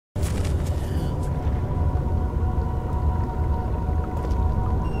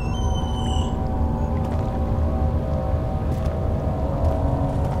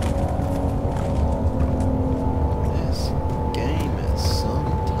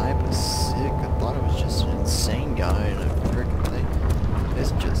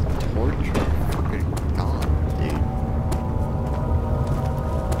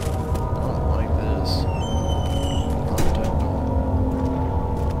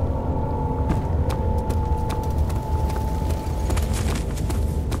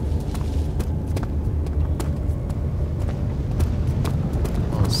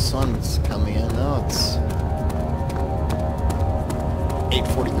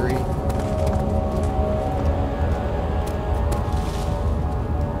agree.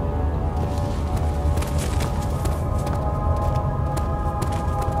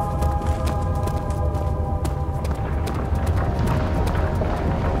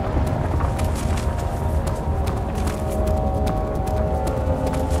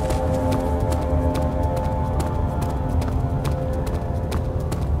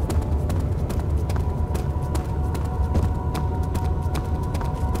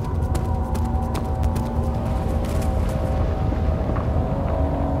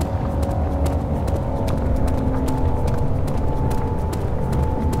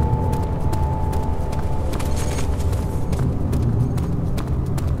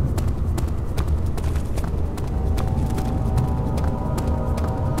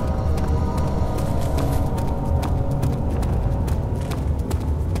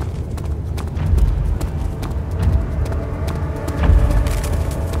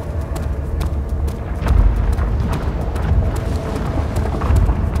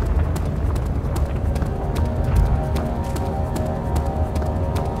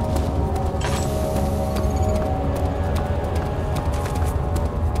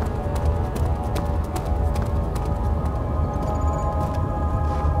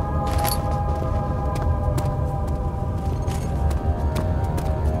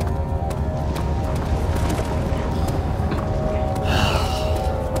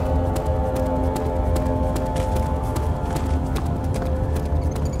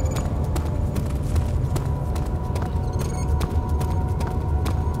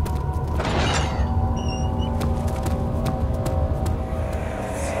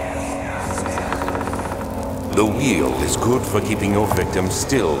 The wheel is good for keeping your victim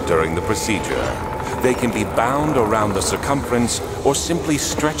still during the procedure. They can be bound around the circumference or simply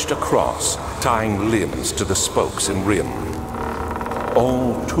stretched across, tying limbs to the spokes and rim.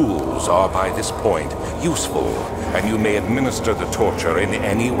 All tools are by this point useful, and you may administer the torture in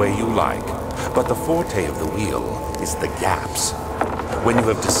any way you like. But the forte of the wheel is the gaps. When you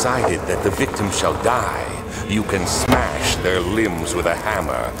have decided that the victim shall die, you can smash their limbs with a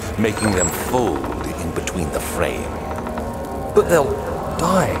hammer, making them fold in between the frame. But they'll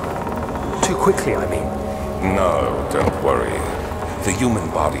die. Too quickly, I mean. No, don't worry. The human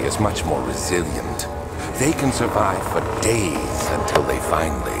body is much more resilient. They can survive for days until they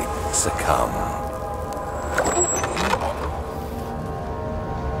finally succumb.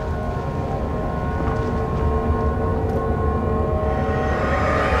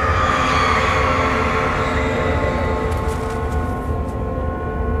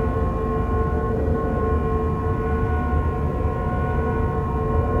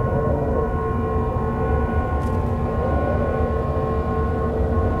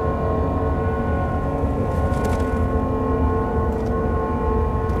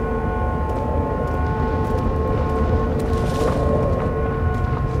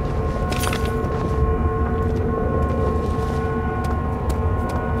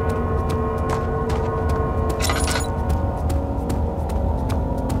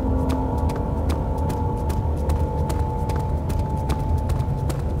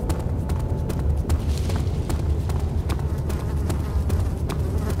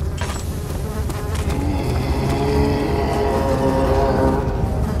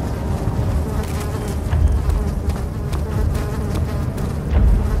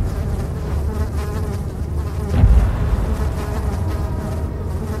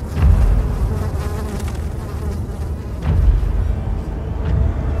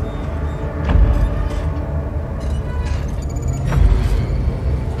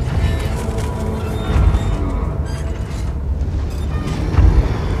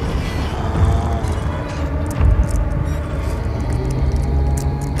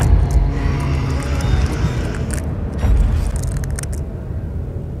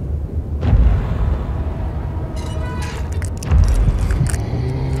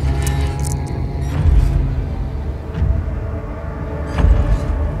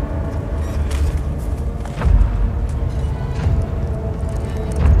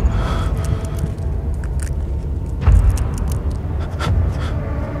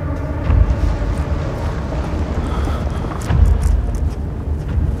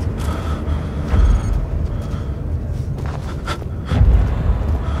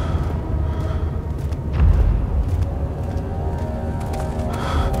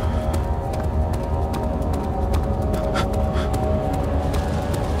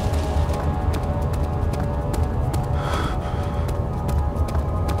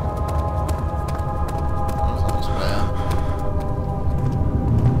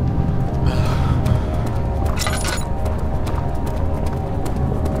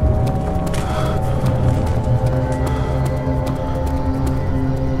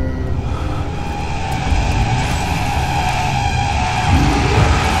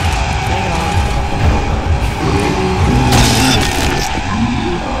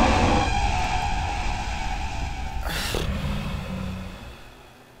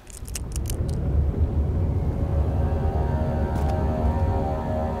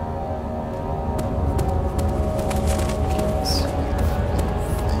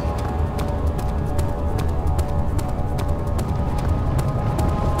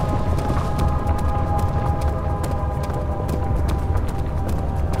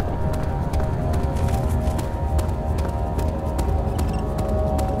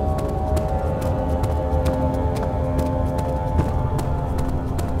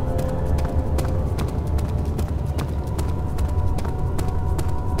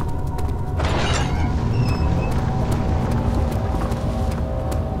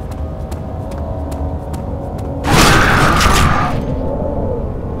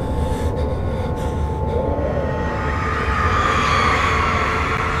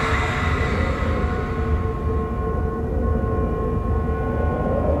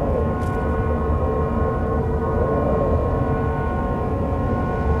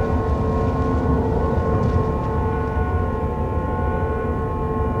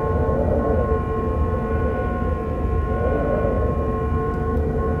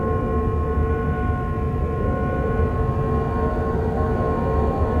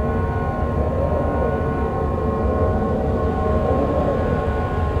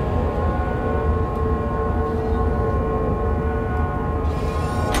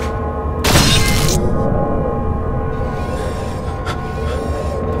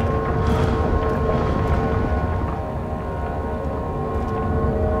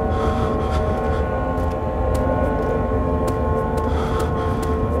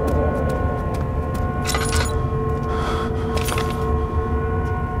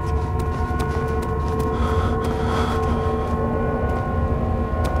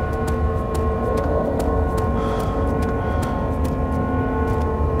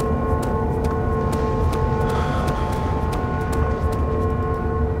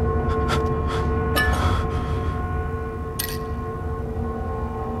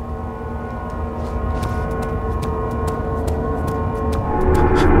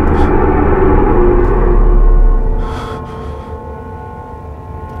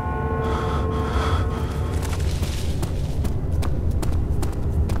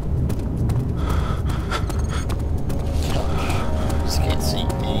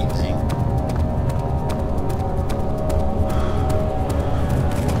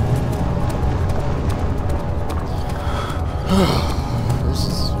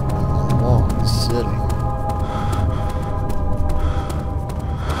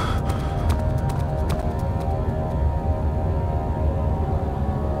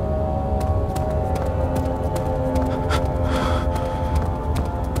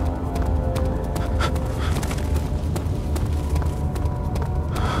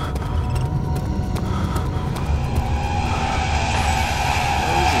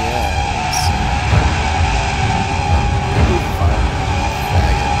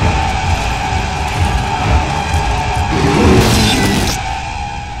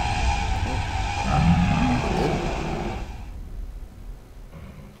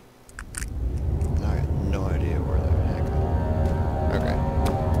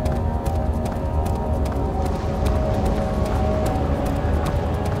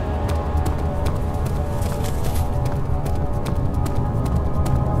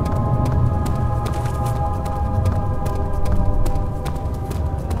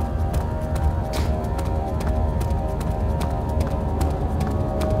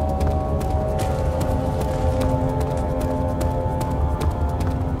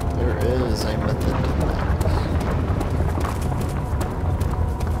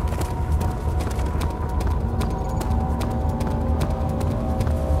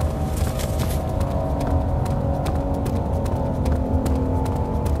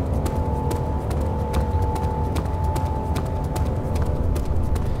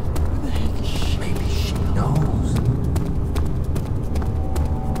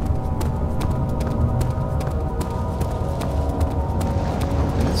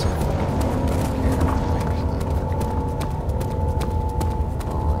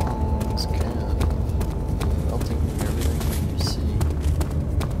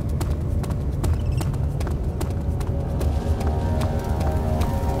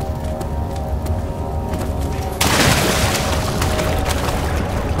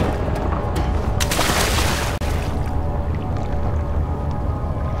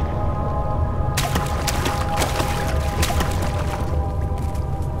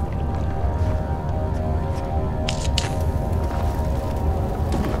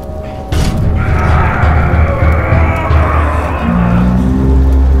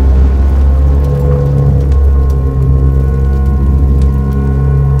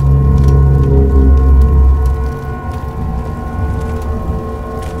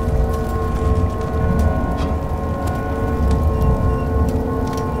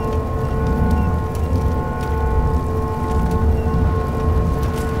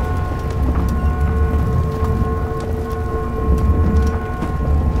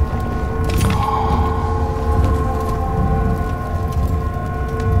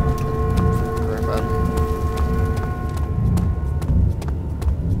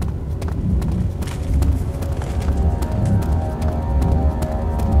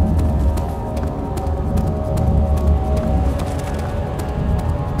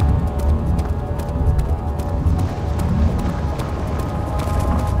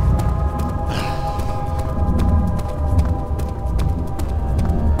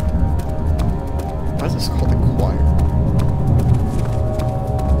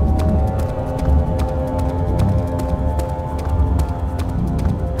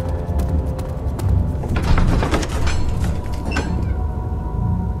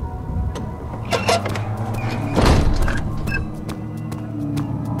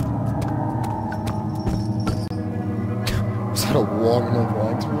 that a long enough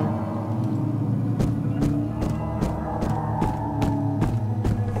line for you?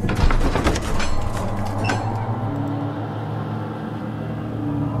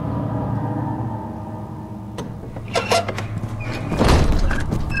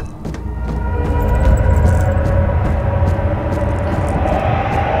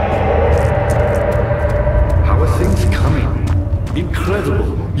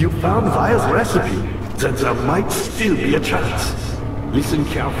 Recipe, then there might still be a chance. Listen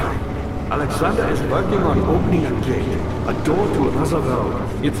carefully. Alexander is working on opening a gate, a door to another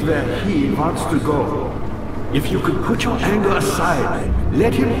world. It's where he wants to go. If you could put your anger aside,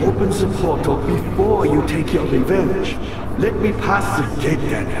 let him open the portal before you take your revenge. Let me pass the gate,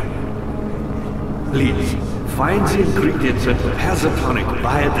 Daniel. Please, find the ingredients and prepare the tonic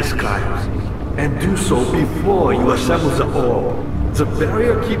Via describes. And do so before you assemble the orb. The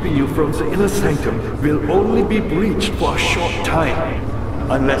barrier keeping you from the inner sanctum will only be breached for a short time.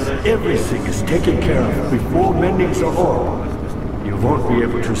 Unless everything is taken care of before mending the orb, you won't be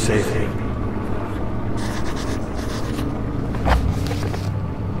able to save me.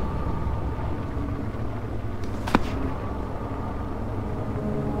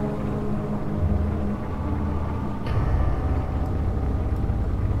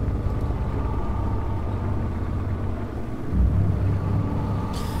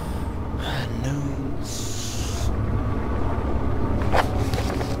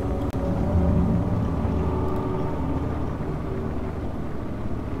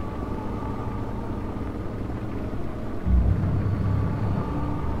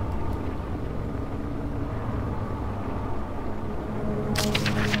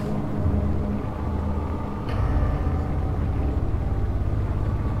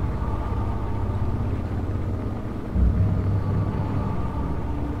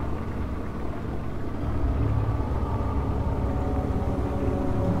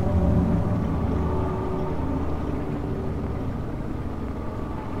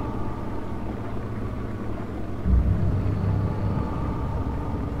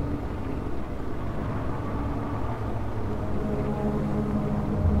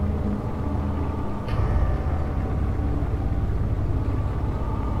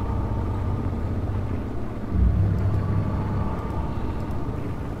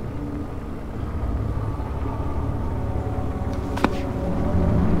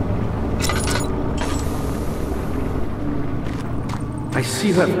 I see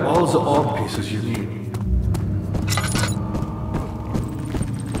you have all the orb pieces you need.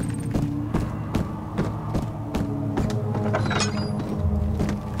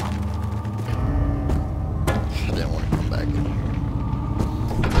 I didn't want to come back in here.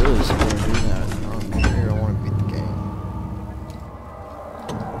 I really just want to do that. I'm here, I want to beat the game.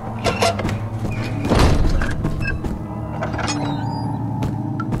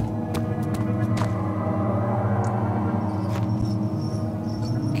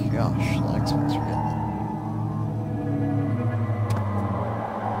 Gosh, likes what's getting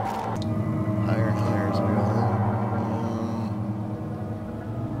higher and higher as we go along.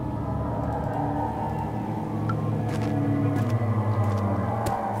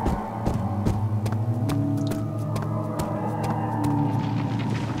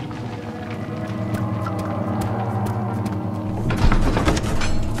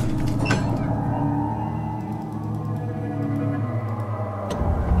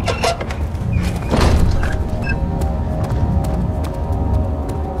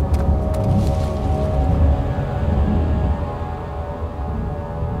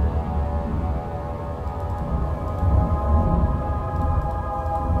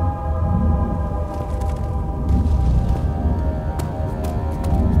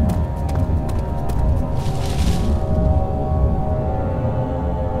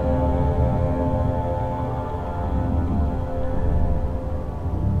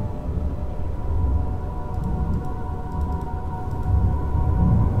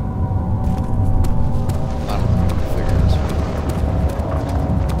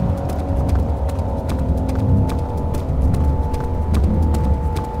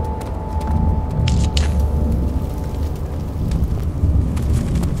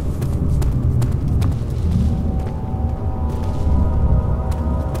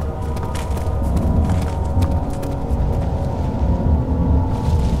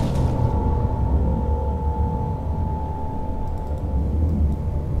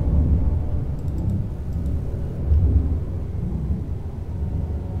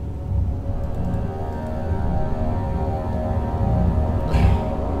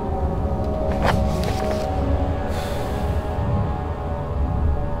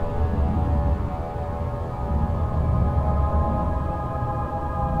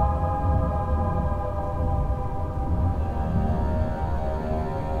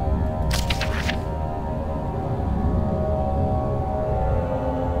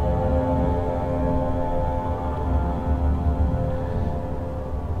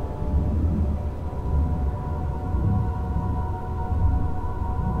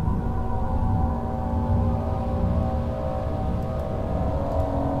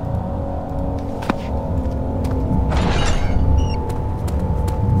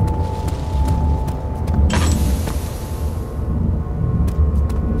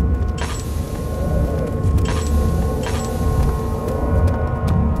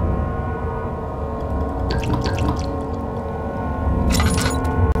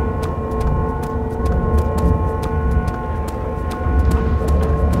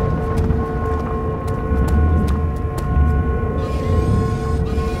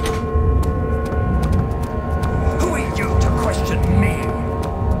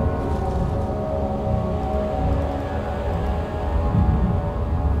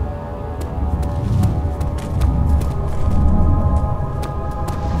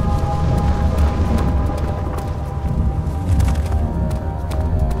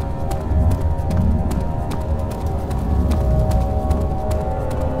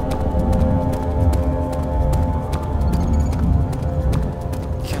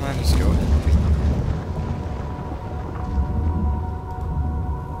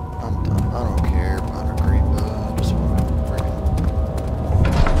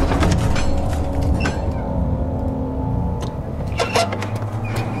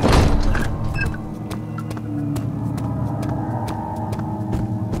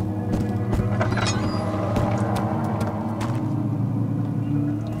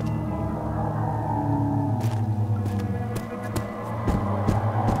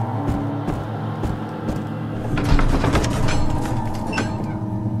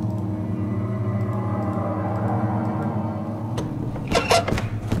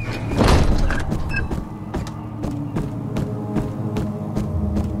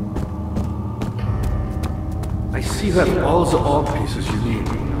 I see you have all the orb pieces you need.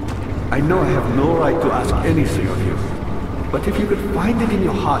 I know I have no right to ask anything of you. But if you could find it in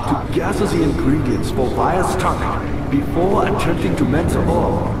your heart to gather the ingredients for Vaya's tongue before attempting to mend the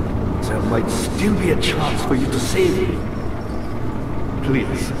orb, there might still be a chance for you to save me.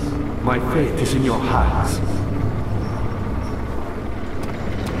 Please, my fate is in your hands.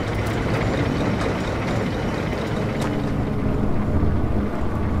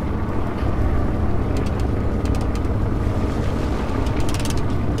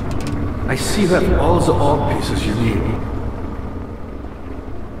 I see you have all the orb pieces you need.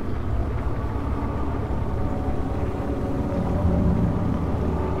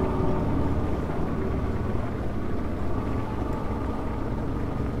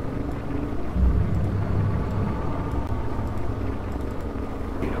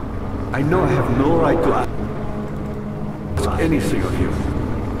 I know I have no right to ask anything of you,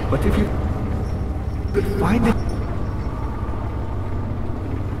 but if you could find it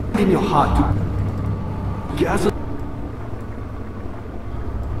in your heart to gather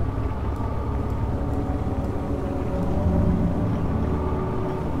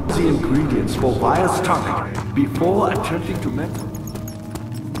the ingredients for Vaya's tongue before attempting to mend it.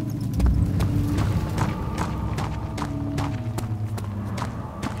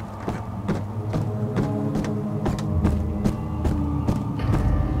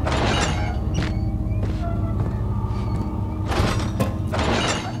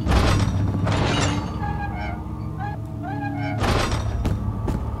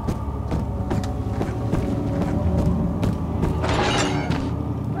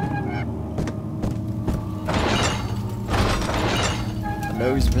 I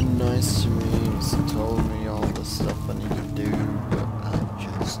know he's been nice to me, he's told me all the stuff I need to do, but I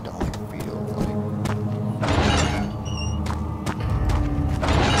just don't feel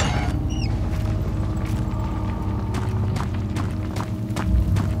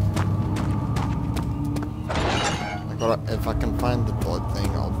like if I can find the blood thing,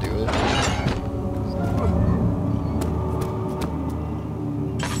 I'll do it.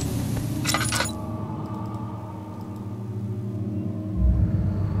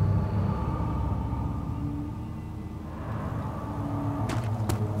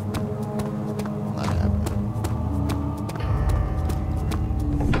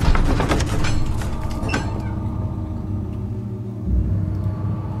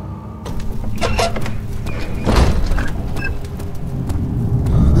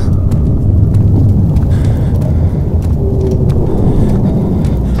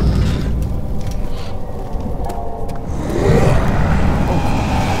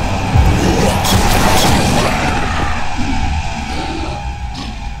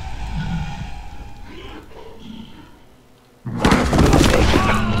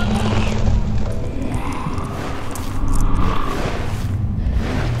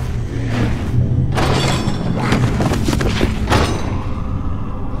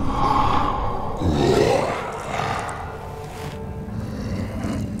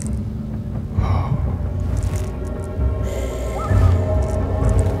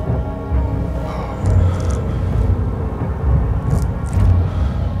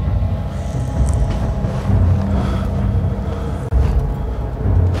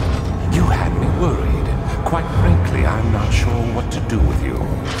 Quite frankly, I'm not sure what to do with you.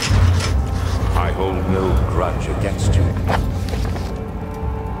 I hold no grudge against you.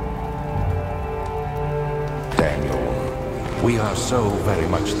 Daniel, we are so very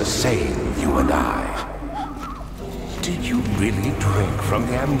much the same, you and I. Did you really drink from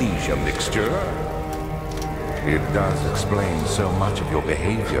the amnesia mixture? It does explain so much of your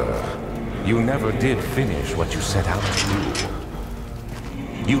behavior. You never did finish what you set out to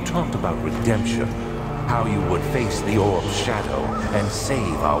do. You talked about redemption. How you would face the orb's shadow and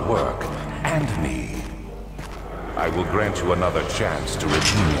save our work, and me. I will grant you another chance to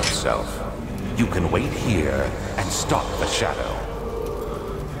redeem yourself. You can wait here and stop the shadow.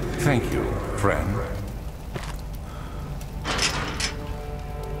 Thank you, friend.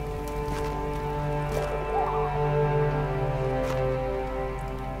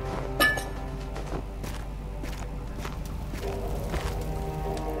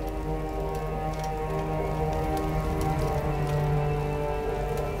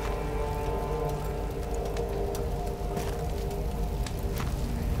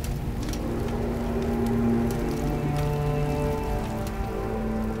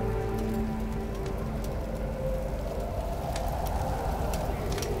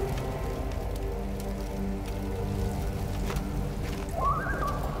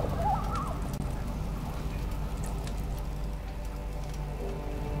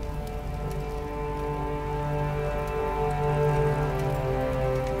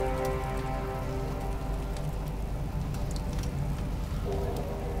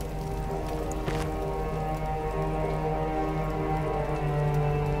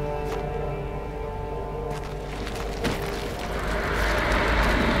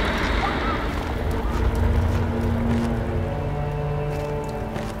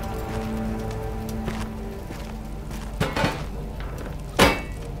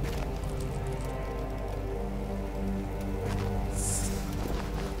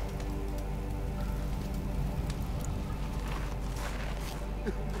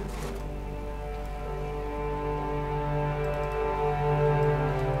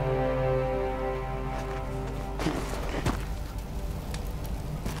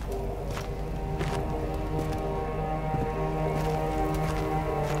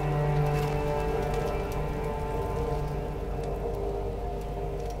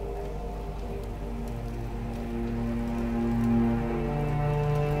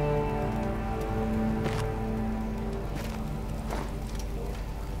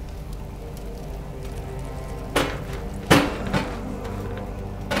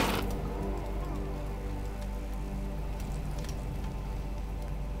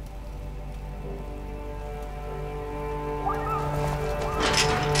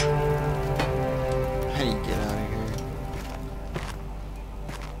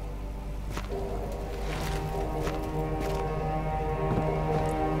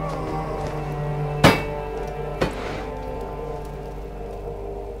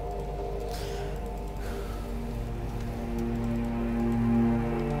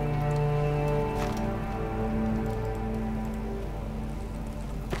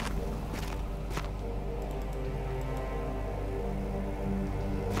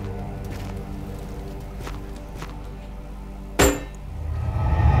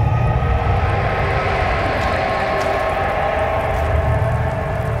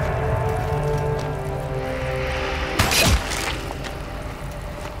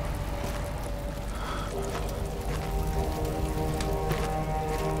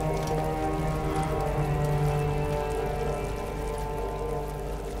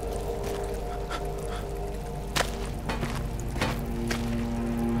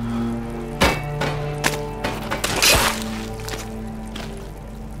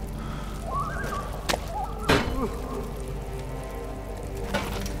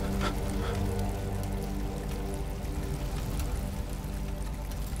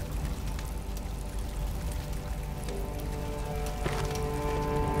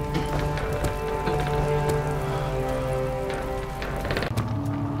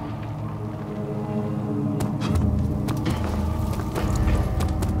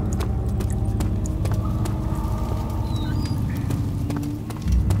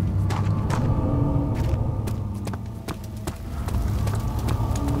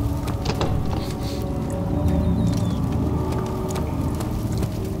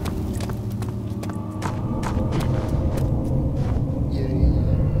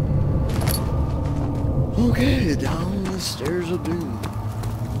 Okay, down the stairs of doom.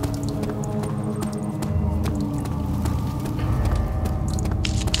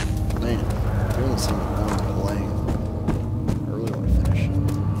 Man, I really seem to want to play. I really want to finish it.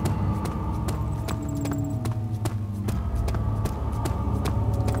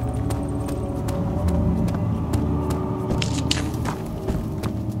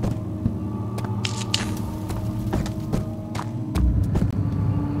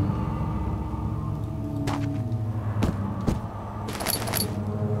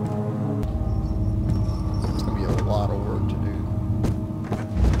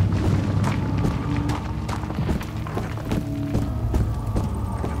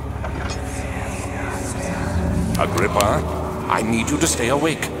 Agrippa, I need you to stay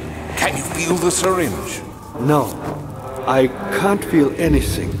awake. Can you feel the syringe? No, I can't feel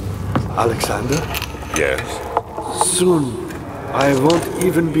anything. Alexander? Yes? Soon, I won't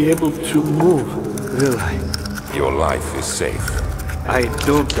even be able to move, will I? Your life is safe. I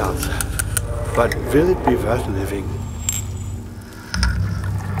don't doubt that. But will it be worth living?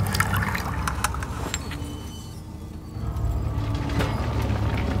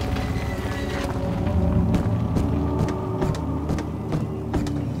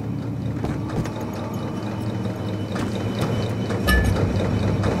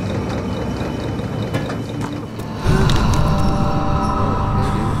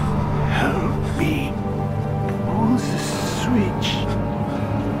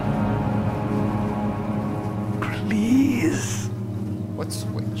 What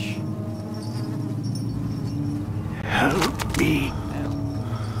switch? Help me.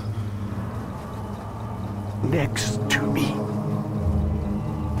 Next to me.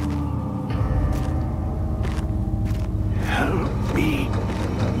 Help me.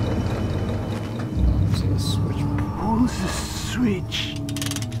 See a switch. Pull the switch.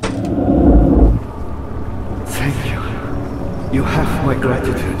 Thank you. You have my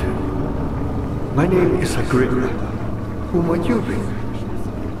gratitude. My name is Agrippa. Who might you be?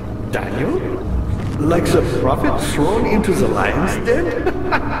 Daniel? Like the prophet thrown into the lion's den?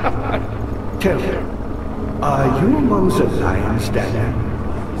 Tell me, are you among the lions, Daniel?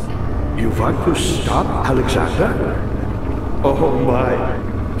 You want to stop Alexander? Oh my,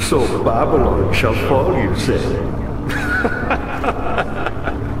 so Babylon shall fall, you say?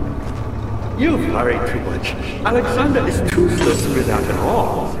 You worry too much. Alexander is toothless without an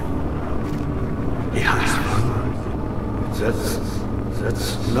arm. He has one.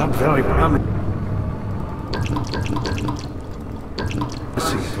 That's not very promising.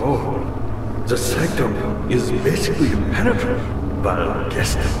 Oh, the sanctum is basically impenetrable. But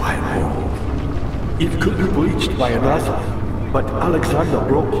guess why more? It could be breached by another, but Alexander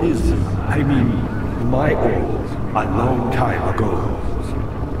broke my oath, a long time ago.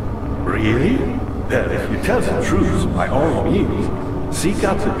 Really? Well, if you tell the truth, by all means, seek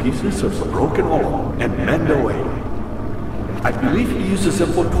out the pieces of the broken oath and mend away. I believe he uses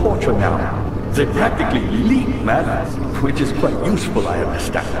them for torture now. They practically leak matter, which is quite useful, I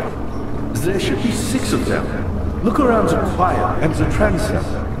understand. There should be 6 of them. Look around the choir and the transept.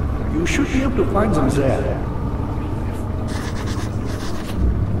 You should be able to find them there.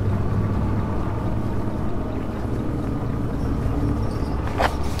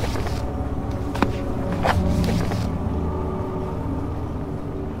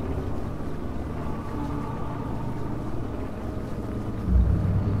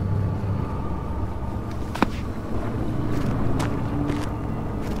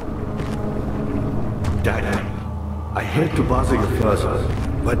 I hate to bother you further,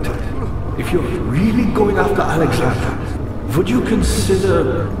 but if you're really going after Alexander, would you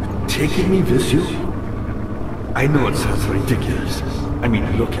consider taking me with you? I know it sounds ridiculous. I mean,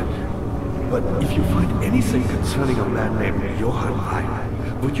 look at me. But if you find anything concerning a man named Johann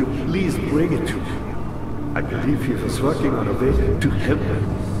Rein, would you please bring it to me? I believe he was working on a way to help me.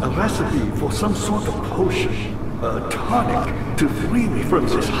 A recipe for some sort of potion, a tonic to free me from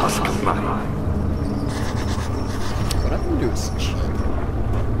this husk of mine. What I'm gonna do is check.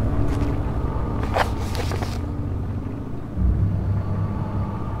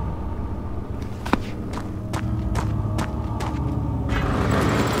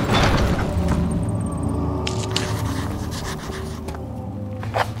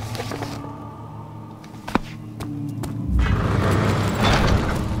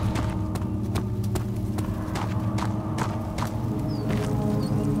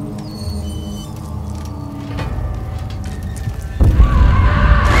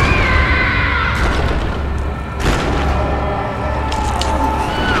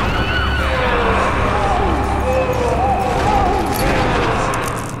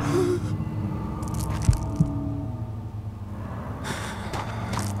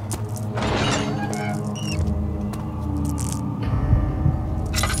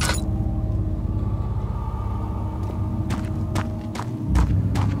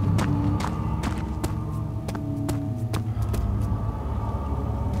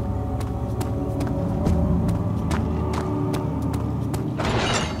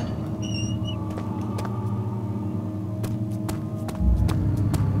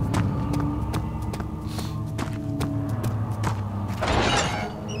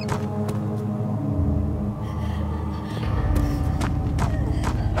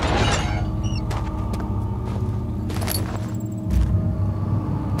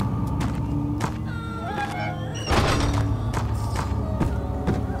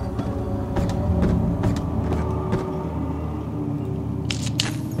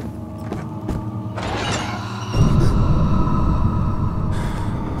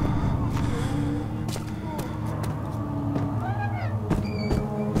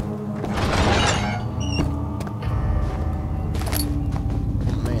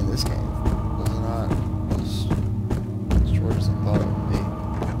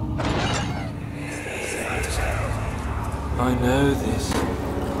 I know this.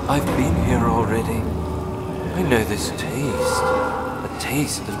 I've been here already. I know this taste. A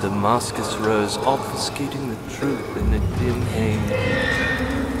taste of Damascus rose obfuscating the truth in a dim aim.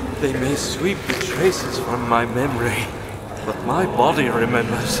 They may sweep the traces from my memory, but my body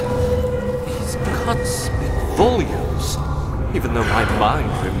remembers. These cuts speak volumes, even though my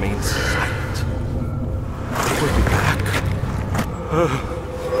mind remains silent. They will be back.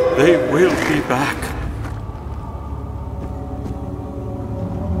 They will be back.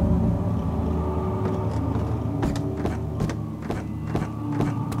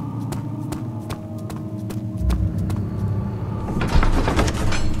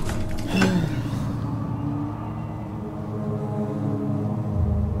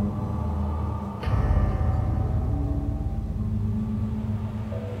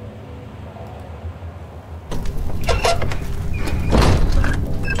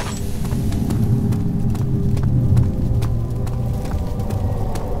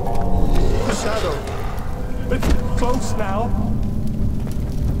 It's close now.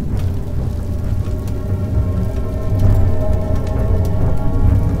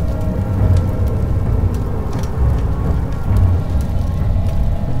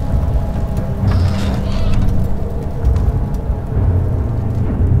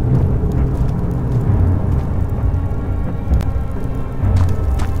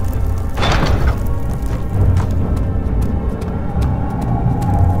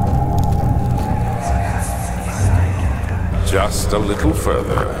 Just a little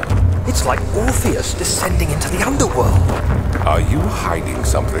further. It's like Orpheus descending into the underworld. Are you hiding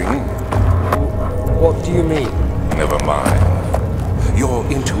something? What do you mean? Never mind. Your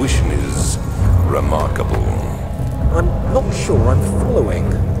intuition is remarkable. I'm not sure I'm following.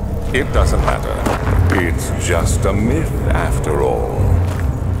 It doesn't matter. It's just a myth after all.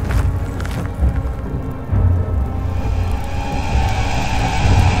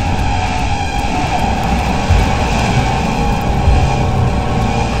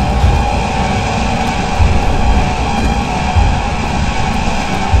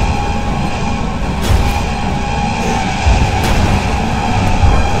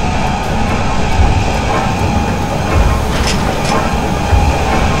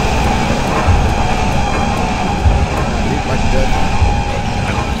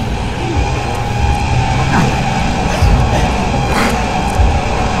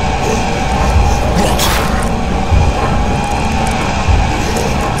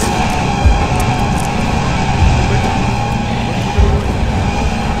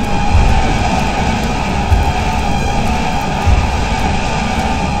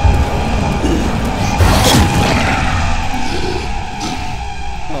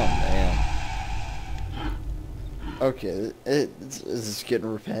 It's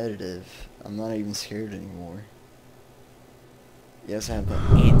getting repetitive. I'm not even scared anymore. Yes, I have that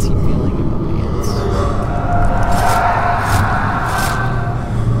antsy feeling in my pants.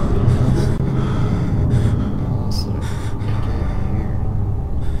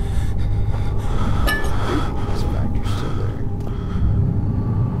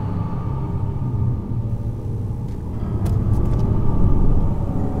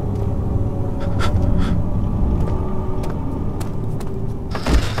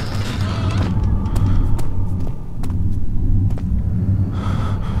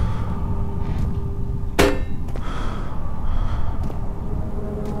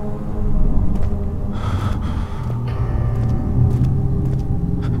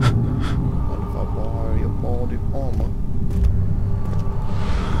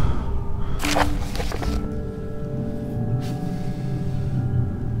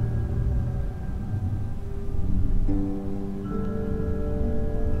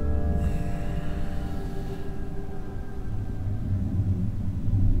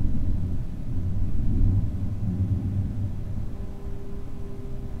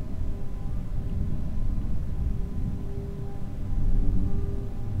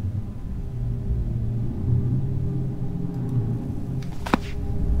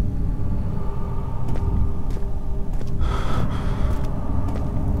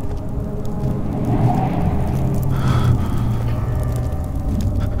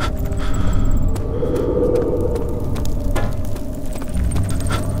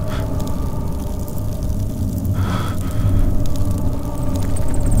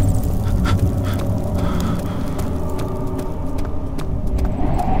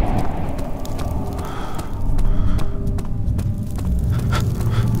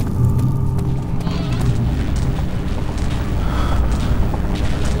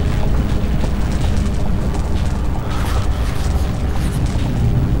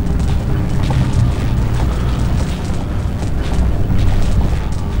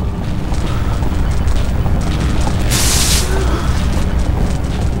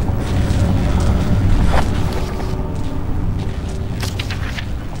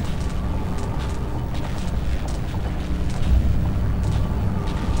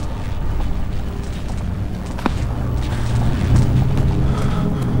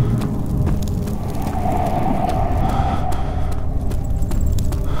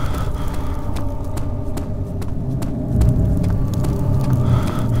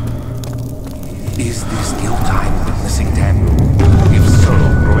 Is this your time witnessing them? If so,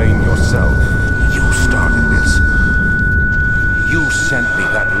 blame yourself. You started this. You sent me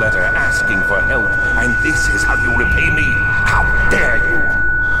that letter asking for help, and this is how you repay me? How dare you!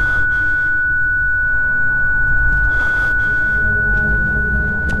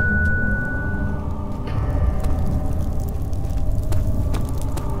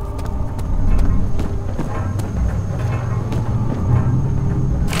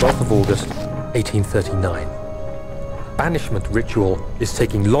 12th of August, 1839. Banishment ritual is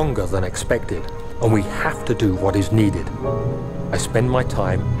taking longer than expected, and we have to do what is needed. I spend my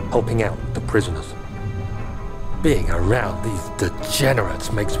time helping out the prisoners. Being around these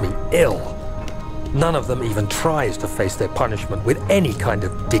degenerates makes me ill. None of them even tries to face their punishment with any kind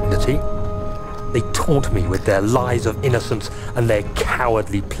of dignity. They taunt me with their lies of innocence and their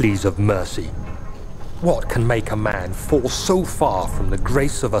cowardly pleas of mercy. What can make a man fall so far from the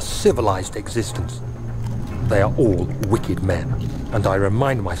grace of a civilized existence? They are all wicked men, and I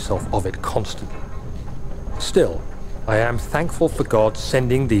remind myself of it constantly. Still, I am thankful for God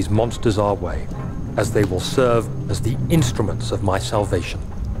sending these monsters our way, as they will serve as the instruments of my salvation.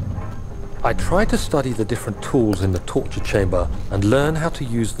 I try to study the different tools in the torture chamber and learn how to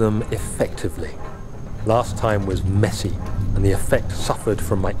use them effectively. Last time was messy, and the effect suffered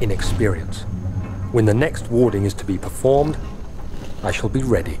from my inexperience. When the next warding is to be performed, I shall be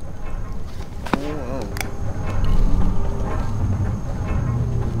ready.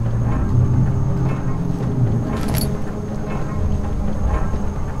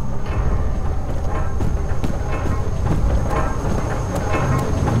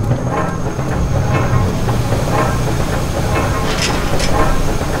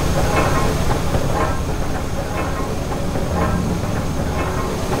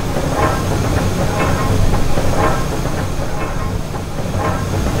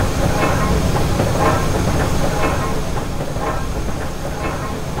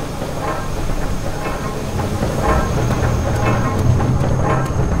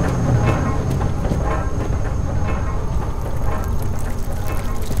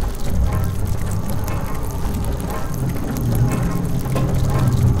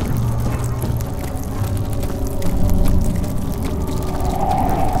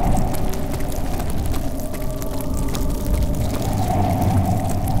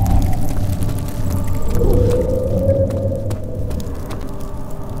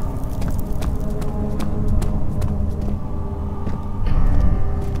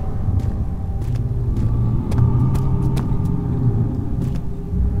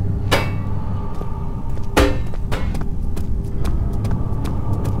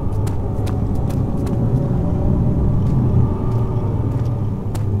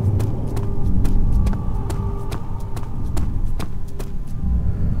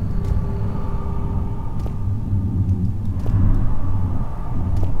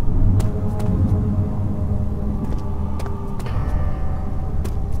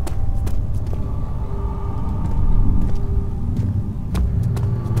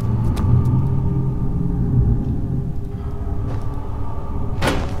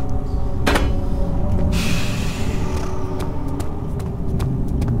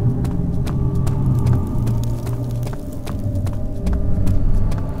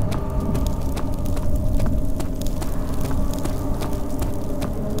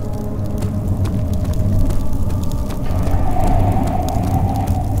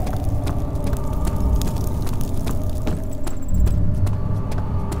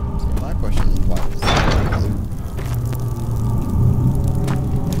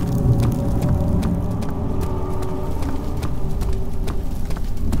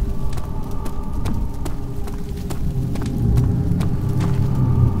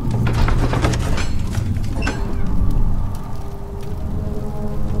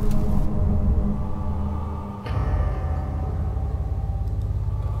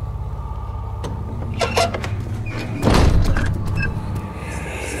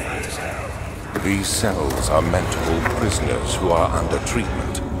 These cells are meant to hold prisoners who are under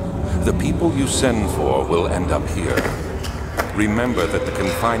treatment. The people you send for will end up here. Remember that the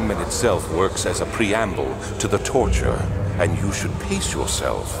confinement itself works as a preamble to the torture, and you should pace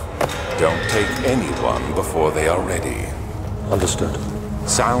yourself. Don't take anyone before they are ready. Understood.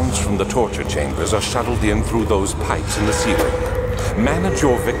 Sounds from the torture chambers are shuttled in through those pipes in the ceiling. Manage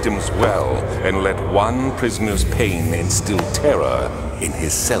your victims well, and let one prisoner's pain instill terror in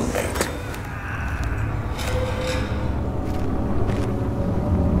his cellmate.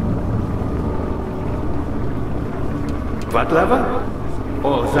 What lever?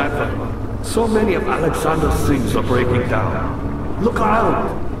 Oh, that one. So many of Alexander's things are breaking down. Look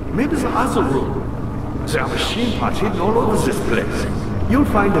around. Maybe the other room. There are machine parts hidden all over this place. You'll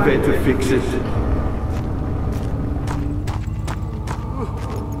find a way to fix it.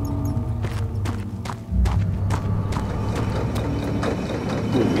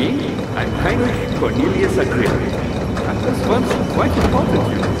 Me? I'm Heinrich Cornelius Agrippa. I was once quite important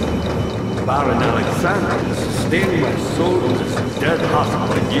here. Baron Alexander has sustained my soul in this dead house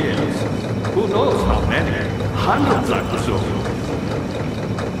for years. Who knows how many? Hundreds, I presume.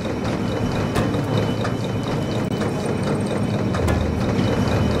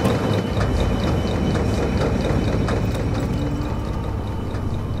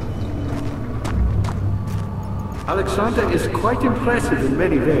 Alexander is quite impressive in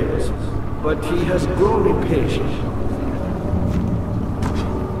many ways, but he has grown impatient.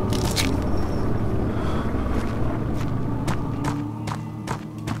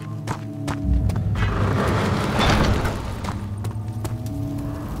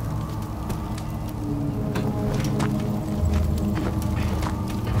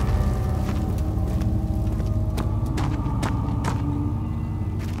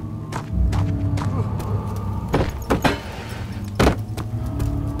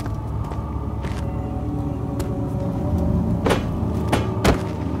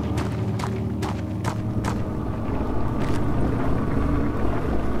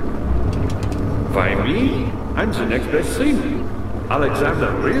 By me? I'm the next best thing.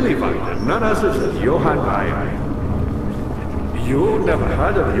 Alexander really wanted none other than Johann Weyer. You never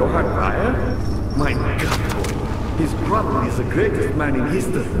heard of Johann Weyer? My God, he's probably the greatest man in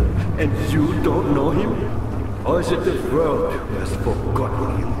history, and you don't know him? Or is it the world who has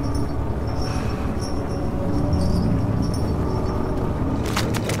forgotten him?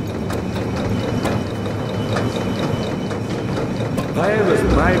 Weyer was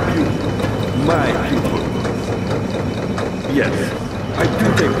my pupil. My pupil. Yes, I do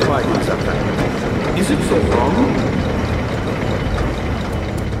take pride in that. Is it so wrong?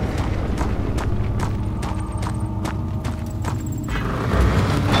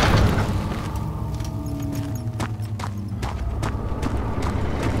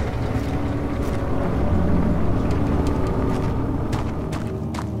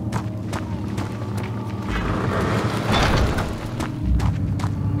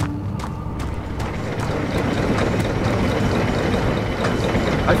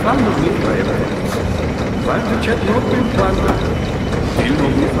 I found the Mifa evidence. Found the Chernobyl plant. Do you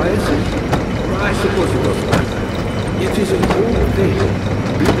know Mifa is? I suppose it was that. It is an old thing,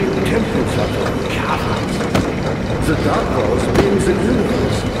 building temples out of caverns. The dark walls being the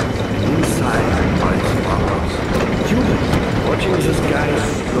universe, and inside are its followers. Humans watching the sky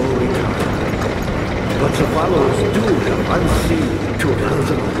slowly turn. But the followers do have unseen to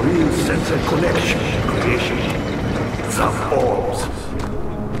another real sense of connection to creation. The orbs.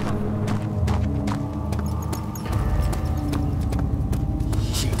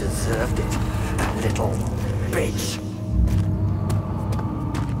 Deserved it, that little bitch.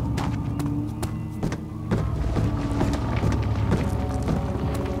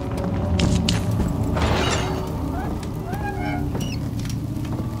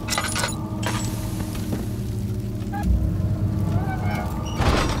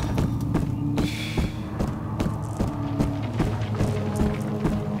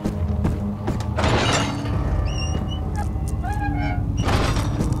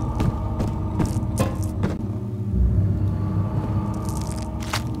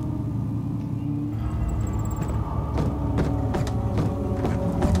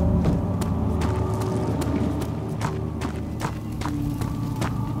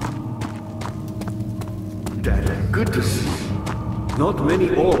 Dad, good to see you. Not many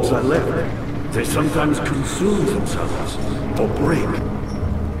orbs are left. They sometimes consume themselves, or break.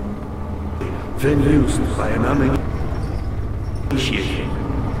 Then used by an uninitiated.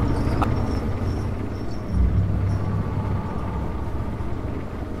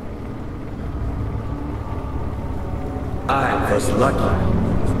 I was lucky.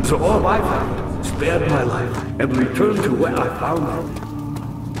 The orb I found spared my life, and returned to where I found it.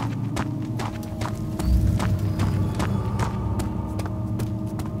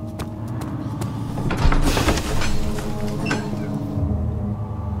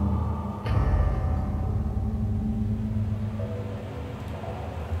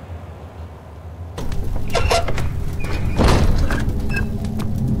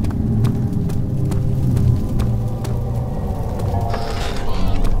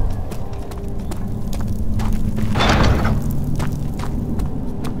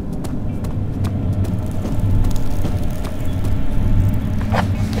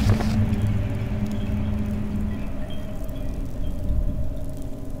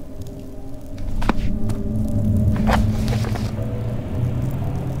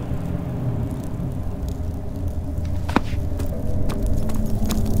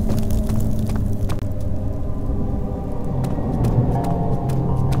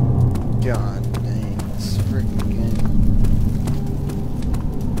 God dang, this freaking game.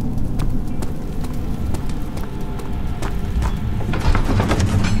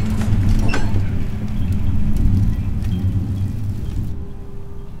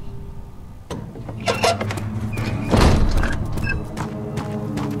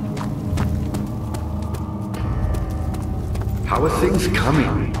 How are things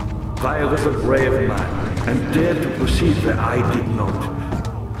coming? Vile is a brave man, and dared to proceed where I did not.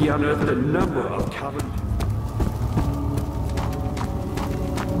 He unearthed a number of caverns.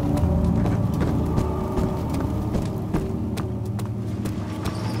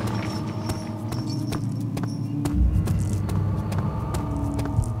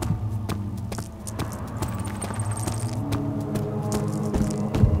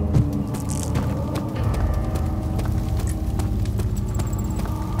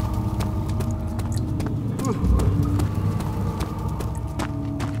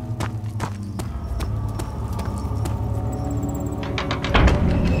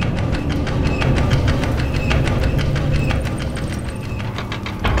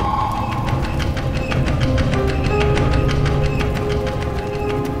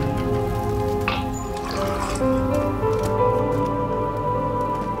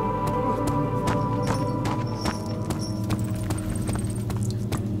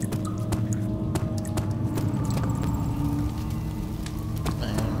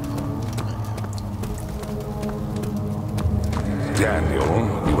 Daniel,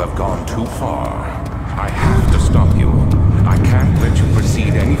 you have gone too far. I have to stop you. I can't let you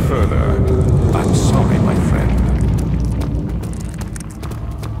proceed any further. I'm sorry, my friend.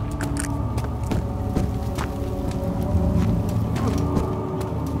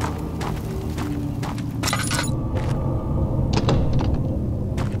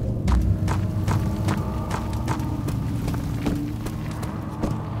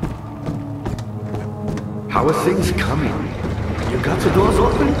 How are things coming? You got the doors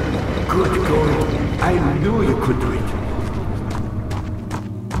open? Good going. I knew you could do it.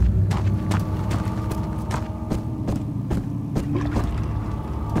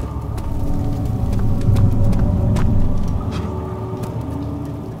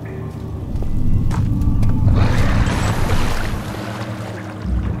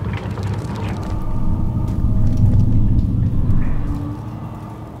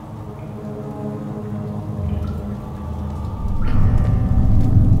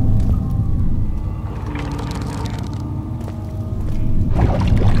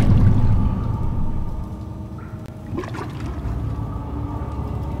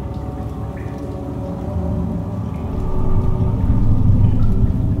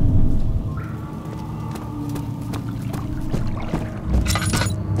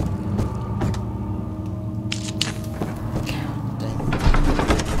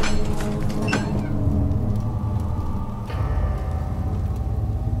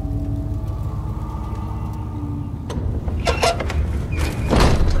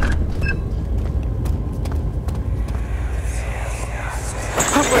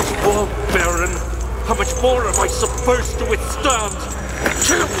 How much more am I supposed to withstand?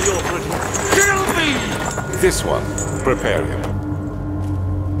 Kill me already! Kill me! This one, prepare him.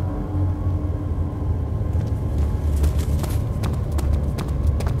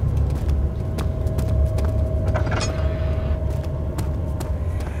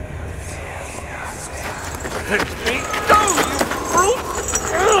 Let me go, you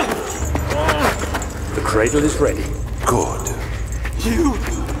brute! The cradle is ready. Good.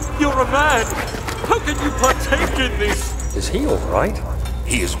 You're a man! How can you partake in this? Is he all right?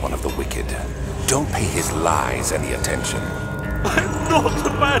 He is one of the wicked. Don't pay his lies any attention. I'm not a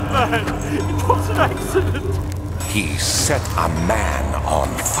bad man! It was an accident! He set a man on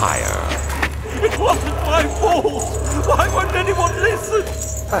fire. It wasn't my fault! Why won't anyone listen?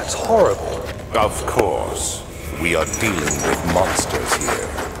 That's horrible. Of course. We are dealing with monsters here.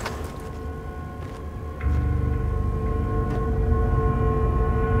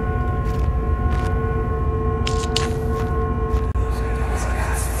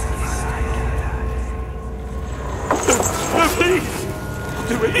 No, please! I'll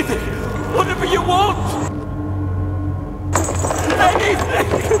do anything! Whatever you want! Anything!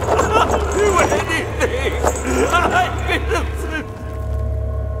 I'll do anything! I'm innocent!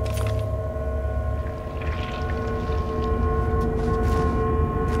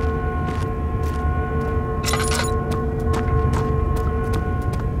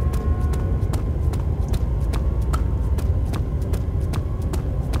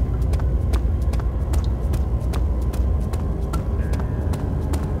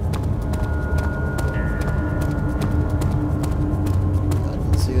 I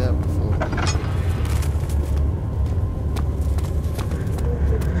didn't see that before.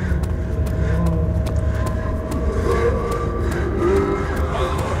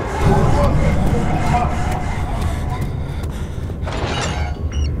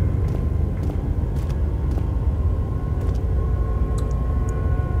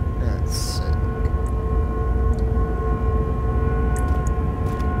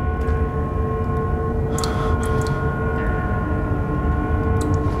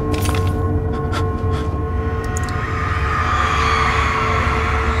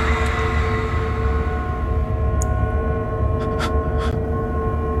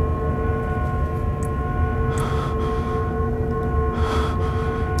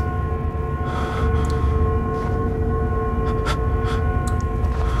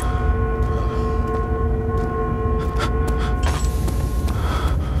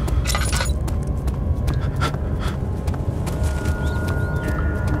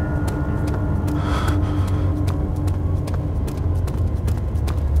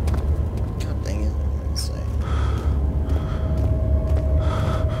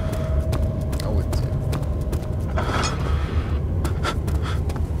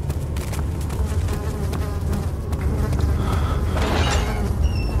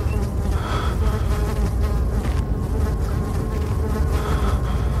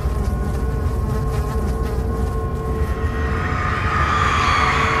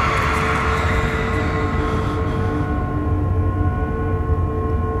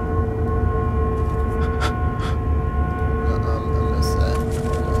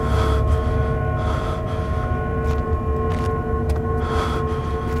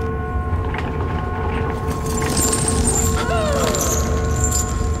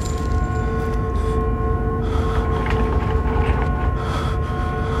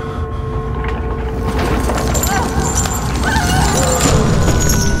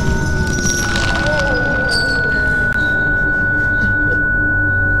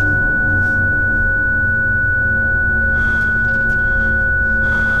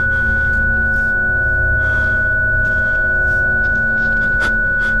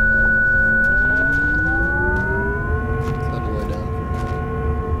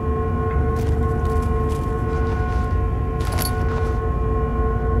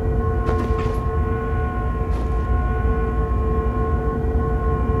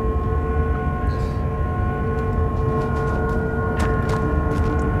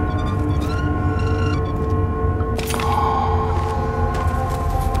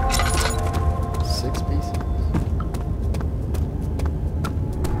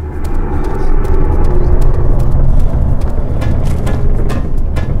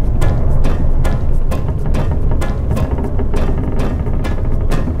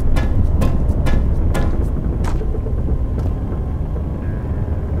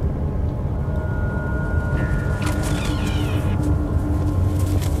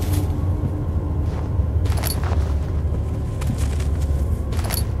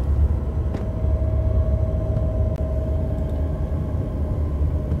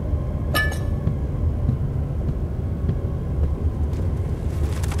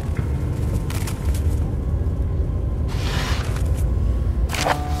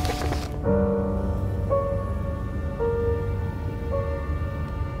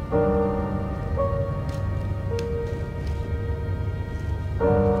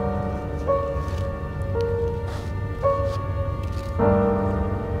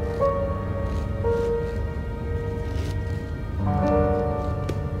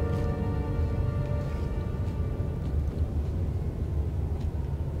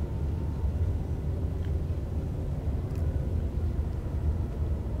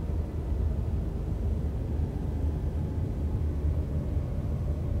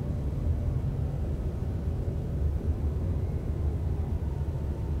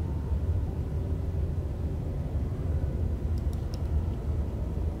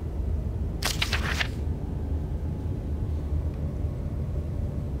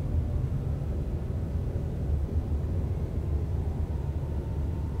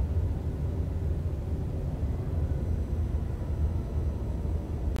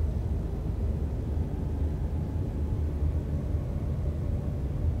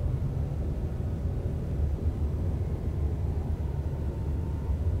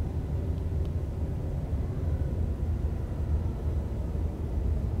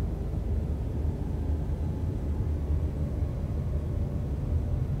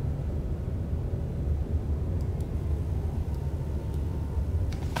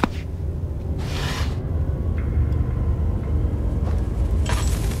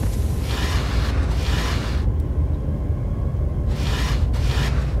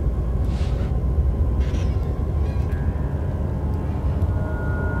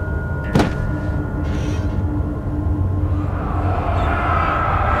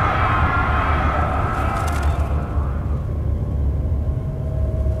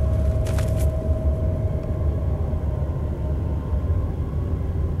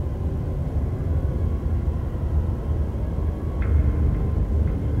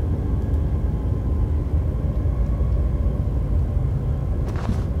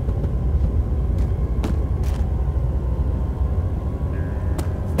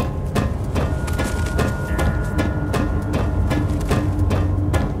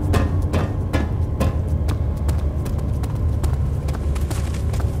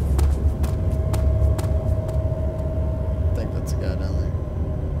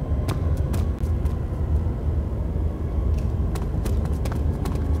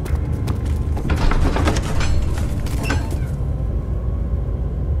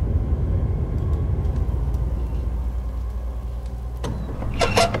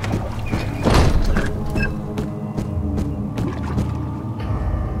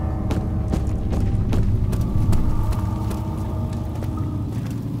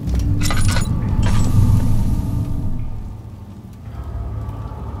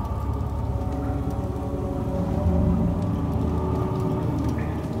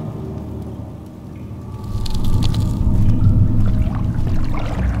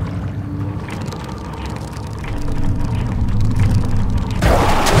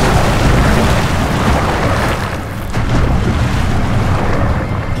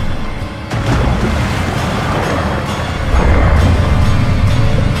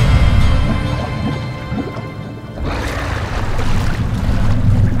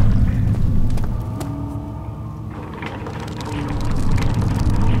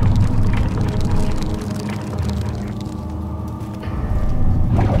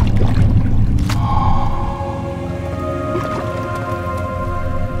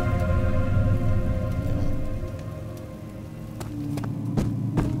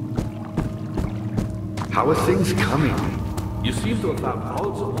 How are things coming? You seem to have found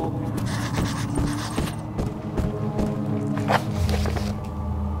all the more...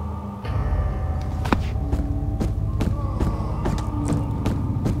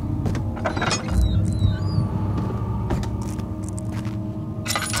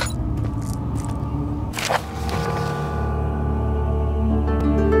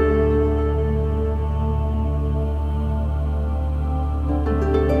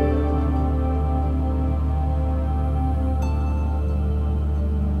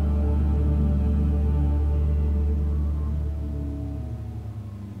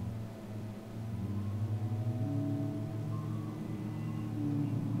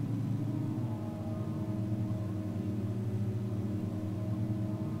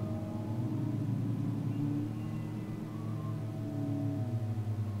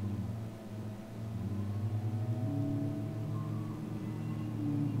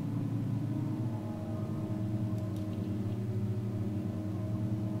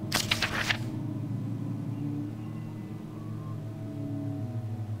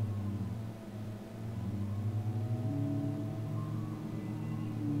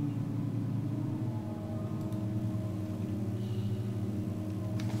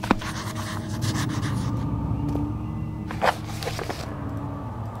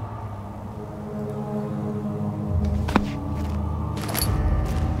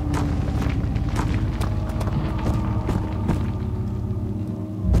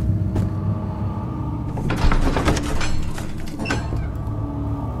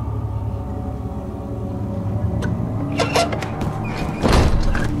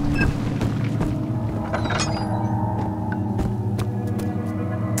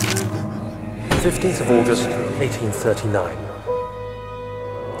 15th of August, 1839.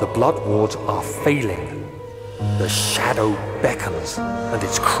 The blood wards are failing. The shadow beckons, and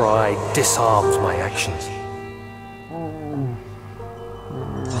its cry disarms my actions.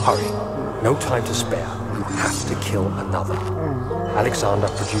 Hurry, no time to spare. You have to kill another. Alexander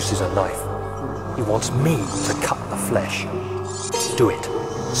produces a knife. He wants me to cut the flesh. Do it.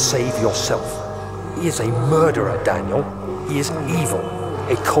 Save yourself. He is a murderer, Daniel. He is evil.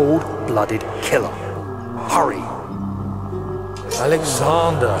 A cold-blooded killer. Hurry.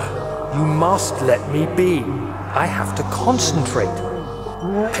 Alexander, you must let me be. I have to concentrate.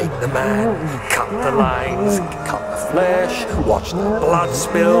 Paint the man, cut the lines, cut the flesh, watch the blood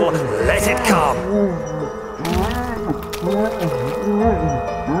spill, let it come.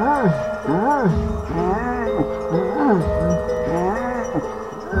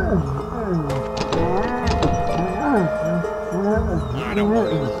 I don't want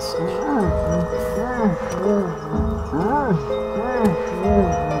this.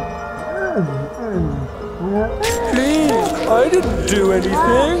 Please, I didn't do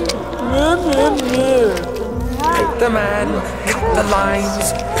anything. Paint the man, cut the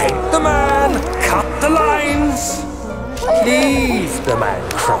lines. Paint the man, cut the lines. Please, the man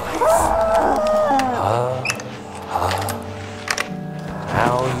cries.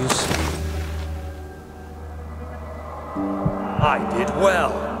 How you sleep. I did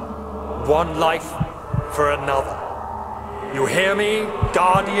well. One life for another. You hear me,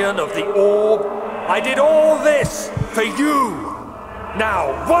 guardian of the orb? I did all this for you.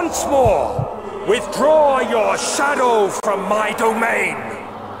 Now, once more, withdraw your shadow from my domain.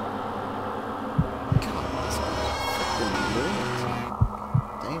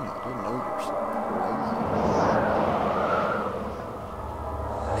 Damn it, I didn't know you were so crazy.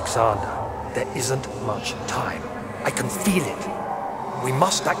 Alexander, there isn't much time. I can feel it. We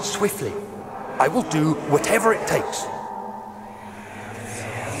must act swiftly. I will do whatever it takes.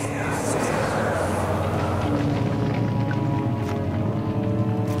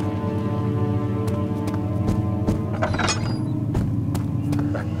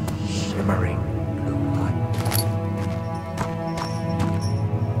 Shimmering blue light.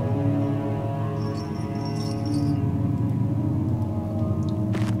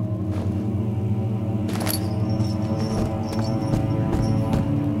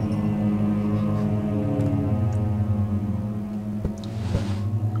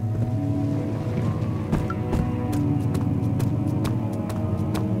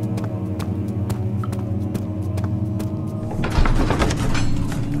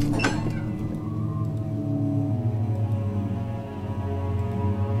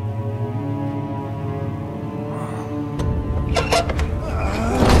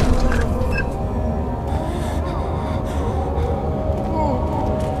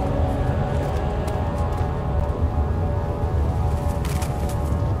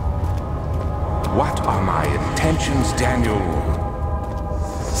 What are my intentions, Daniel?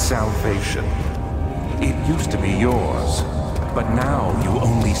 Salvation. It used to be yours, but now you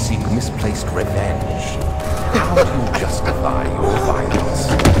only seek misplaced revenge. How do you justify your violence?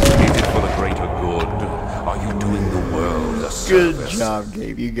 Is it for the greater good? Are you doing the world a Good service? job,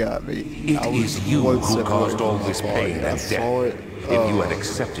 Gabe. You got me. It is you who caused all this pain and death. If you had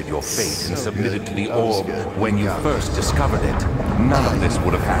accepted your fate and submitted to the orb when you first discovered it, none of this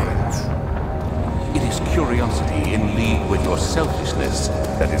would have happened. It is curiosity in league with your selfishness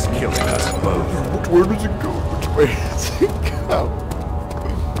that is killing us both. Where does it go? Which way does it go?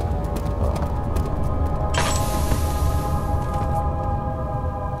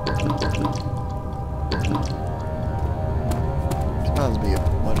 Reminds me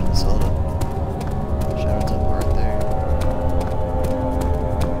of Legend of Zelda.